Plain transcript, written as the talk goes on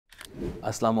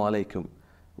Assalamu alaikum.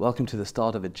 Welcome to the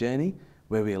start of a journey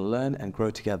where we'll learn and grow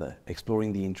together,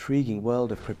 exploring the intriguing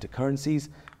world of cryptocurrencies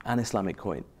and Islamic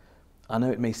coin. I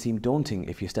know it may seem daunting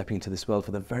if you're stepping into this world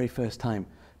for the very first time,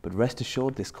 but rest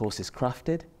assured this course is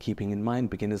crafted, keeping in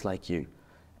mind beginners like you.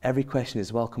 Every question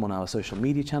is welcome on our social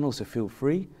media channels, so feel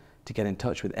free to get in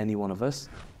touch with any one of us.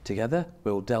 Together,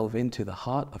 we'll delve into the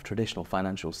heart of traditional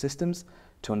financial systems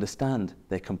to understand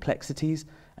their complexities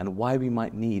and why we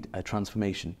might need a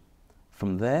transformation.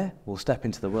 From there, we'll step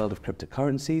into the world of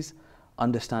cryptocurrencies,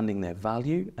 understanding their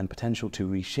value and potential to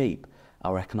reshape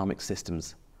our economic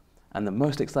systems. And the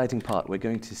most exciting part, we're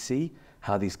going to see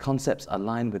how these concepts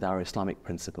align with our Islamic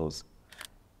principles.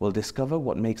 We'll discover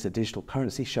what makes a digital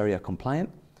currency Sharia compliant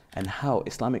and how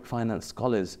Islamic finance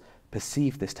scholars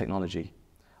perceive this technology.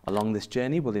 Along this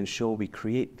journey, we'll ensure we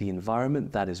create the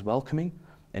environment that is welcoming,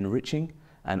 enriching,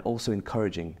 and also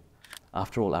encouraging.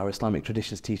 After all, our Islamic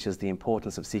traditions teach us the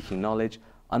importance of seeking knowledge,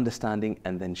 understanding,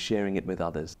 and then sharing it with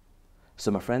others.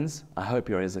 So my friends, I hope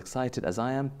you're as excited as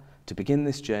I am to begin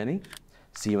this journey.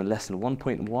 See you in lesson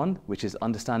 1.1, which is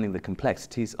understanding the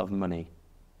complexities of money.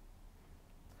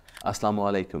 Assalamu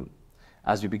alaikum.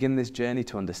 As we begin this journey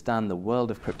to understand the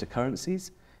world of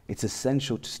cryptocurrencies, it's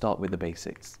essential to start with the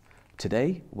basics.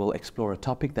 Today, we'll explore a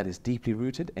topic that is deeply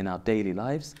rooted in our daily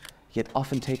lives, yet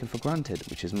often taken for granted,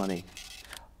 which is money.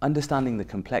 Understanding the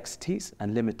complexities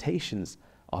and limitations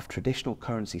of traditional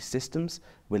currency systems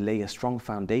will lay a strong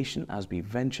foundation as we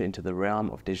venture into the realm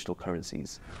of digital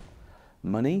currencies.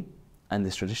 Money, and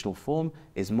this traditional form,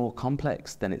 is more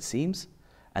complex than it seems,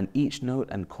 and each note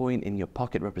and coin in your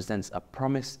pocket represents a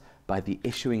promise by the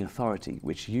issuing authority,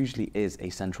 which usually is a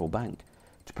central bank,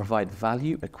 to provide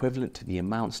value equivalent to the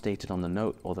amount stated on the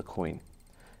note or the coin.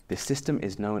 This system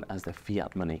is known as the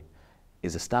fiat money,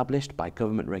 is established by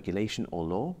government regulation or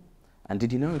law. And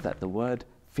did you know that the word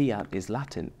fiat is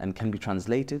Latin and can be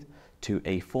translated to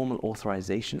a formal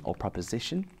authorization or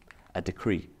proposition, a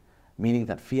decree, meaning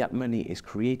that fiat money is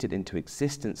created into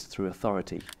existence through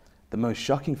authority. The most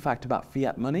shocking fact about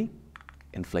fiat money?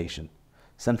 Inflation.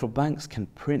 Central banks can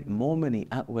print more money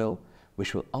at will,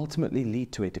 which will ultimately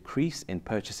lead to a decrease in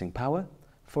purchasing power.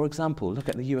 For example, look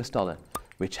at the US dollar,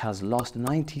 which has lost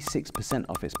 96%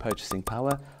 of its purchasing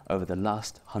power over the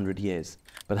last 100 years.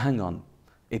 But hang on,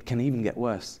 it can even get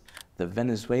worse. The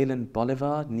Venezuelan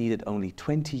bolivar needed only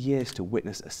 20 years to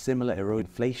witness a similar erosion.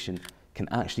 Inflation can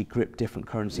actually grip different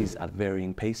currencies at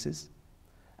varying paces.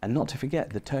 And not to forget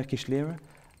the Turkish lira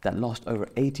that lost over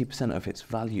 80% of its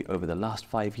value over the last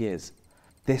 5 years.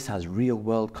 This has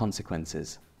real-world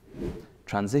consequences.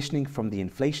 Transitioning from the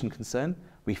inflation concern,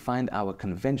 we find our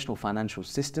conventional financial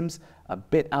systems a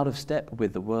bit out of step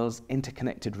with the world's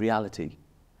interconnected reality.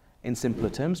 In simpler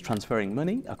terms, transferring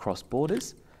money across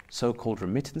borders, so-called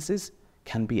remittances,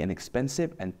 can be an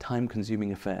expensive and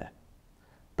time-consuming affair.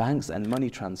 Banks and money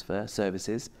transfer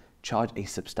services charge a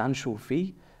substantial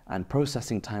fee, and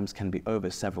processing times can be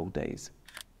over several days.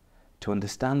 To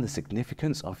understand the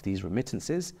significance of these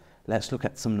remittances, let's look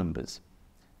at some numbers.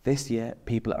 This year,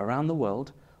 people around the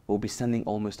world will be sending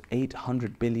almost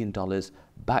 $800 billion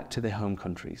back to their home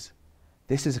countries.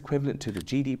 This is equivalent to the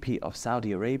GDP of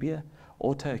Saudi Arabia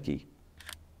or Turkey.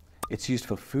 It's used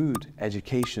for food,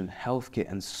 education, healthcare,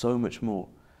 and so much more.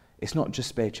 It's not just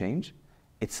spare change,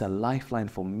 it's a lifeline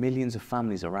for millions of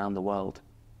families around the world.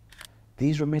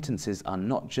 These remittances are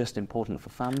not just important for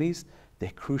families, they're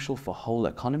crucial for whole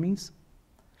economies.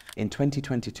 In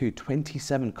 2022,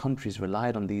 27 countries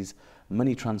relied on these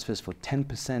money transfers for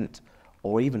 10%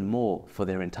 or even more for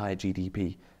their entire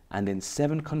GDP, and in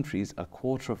 7 countries, a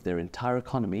quarter of their entire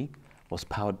economy was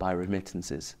powered by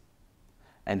remittances.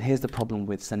 And here's the problem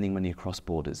with sending money across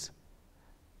borders.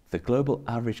 The global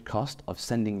average cost of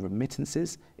sending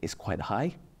remittances is quite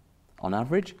high. On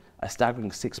average, a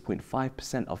staggering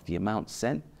 6.5% of the amount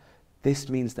sent. This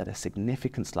means that a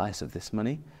significant slice of this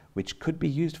money, which could be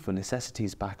used for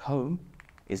necessities back home,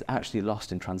 is actually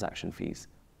lost in transaction fees.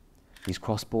 These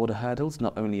cross-border hurdles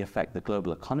not only affect the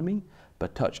global economy,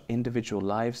 but touch individual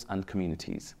lives and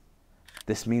communities.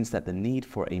 This means that the need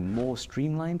for a more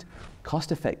streamlined,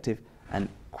 cost-effective, and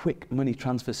quick money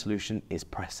transfer solution is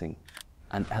pressing.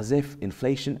 And as if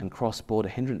inflation and cross-border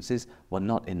hindrances were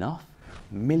not enough,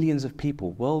 millions of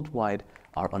people worldwide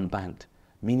are unbanked,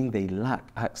 meaning they lack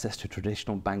access to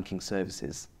traditional banking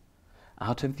services.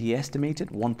 Out of the estimated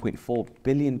 1.4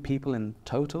 billion people in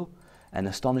total, an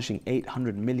astonishing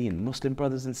 800 million Muslim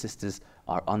brothers and sisters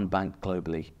are unbanked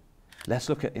globally. Let's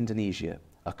look at Indonesia,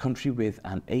 a country with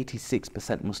an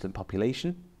 86% Muslim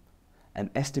population. An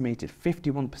estimated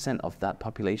 51% of that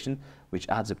population, which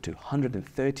adds up to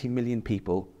 130 million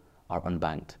people, are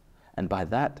unbanked. And by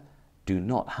that, do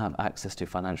not have access to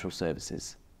financial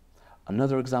services.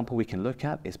 Another example we can look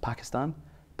at is Pakistan.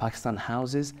 Pakistan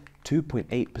houses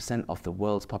 2.8% of the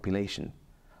world's population,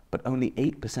 but only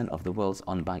 8% of the world's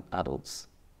unbanked adults.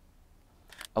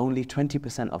 Only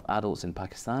 20% of adults in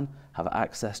Pakistan have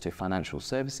access to financial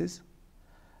services.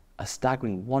 A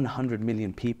staggering 100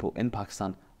 million people in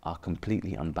Pakistan are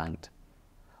completely unbanked.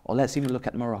 Or let's even look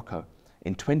at Morocco.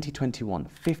 In 2021,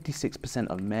 56%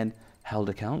 of men held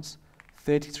accounts,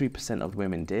 33% of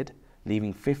women did,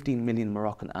 leaving 15 million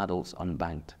Moroccan adults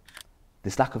unbanked.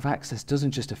 This lack of access doesn't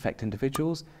just affect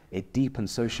individuals, it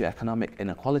deepens socioeconomic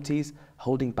inequalities,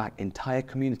 holding back entire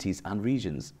communities and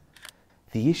regions.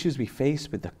 The issues we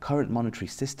face with the current monetary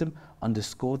system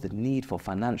underscore the need for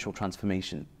financial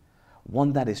transformation,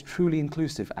 one that is truly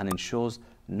inclusive and ensures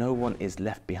no one is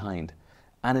left behind.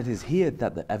 And it is here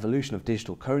that the evolution of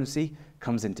digital currency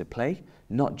comes into play,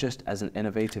 not just as an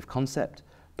innovative concept,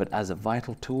 but as a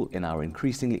vital tool in our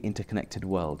increasingly interconnected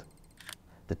world.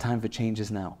 The time for change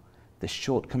is now. The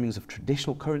shortcomings of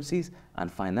traditional currencies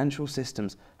and financial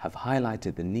systems have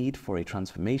highlighted the need for a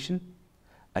transformation,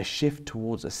 a shift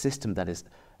towards a system that is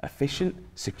efficient,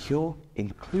 secure,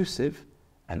 inclusive,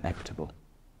 and equitable.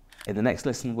 In the next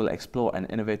lesson, we'll explore an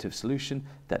innovative solution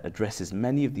that addresses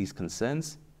many of these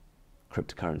concerns: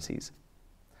 cryptocurrencies.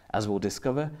 As we'll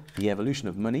discover, the evolution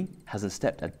of money hasn't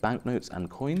stopped at banknotes and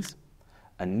coins.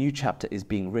 A new chapter is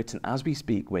being written as we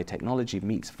speak where technology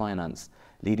meets finance,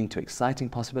 leading to exciting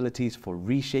possibilities for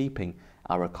reshaping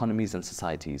our economies and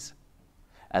societies.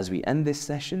 As we end this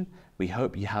session, we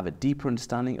hope you have a deeper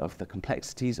understanding of the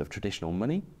complexities of traditional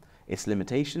money, its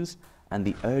limitations, and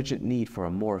the urgent need for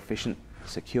a more efficient,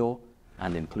 secure,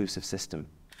 and inclusive system.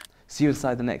 See you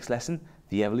inside the next lesson,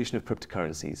 the evolution of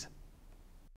cryptocurrencies.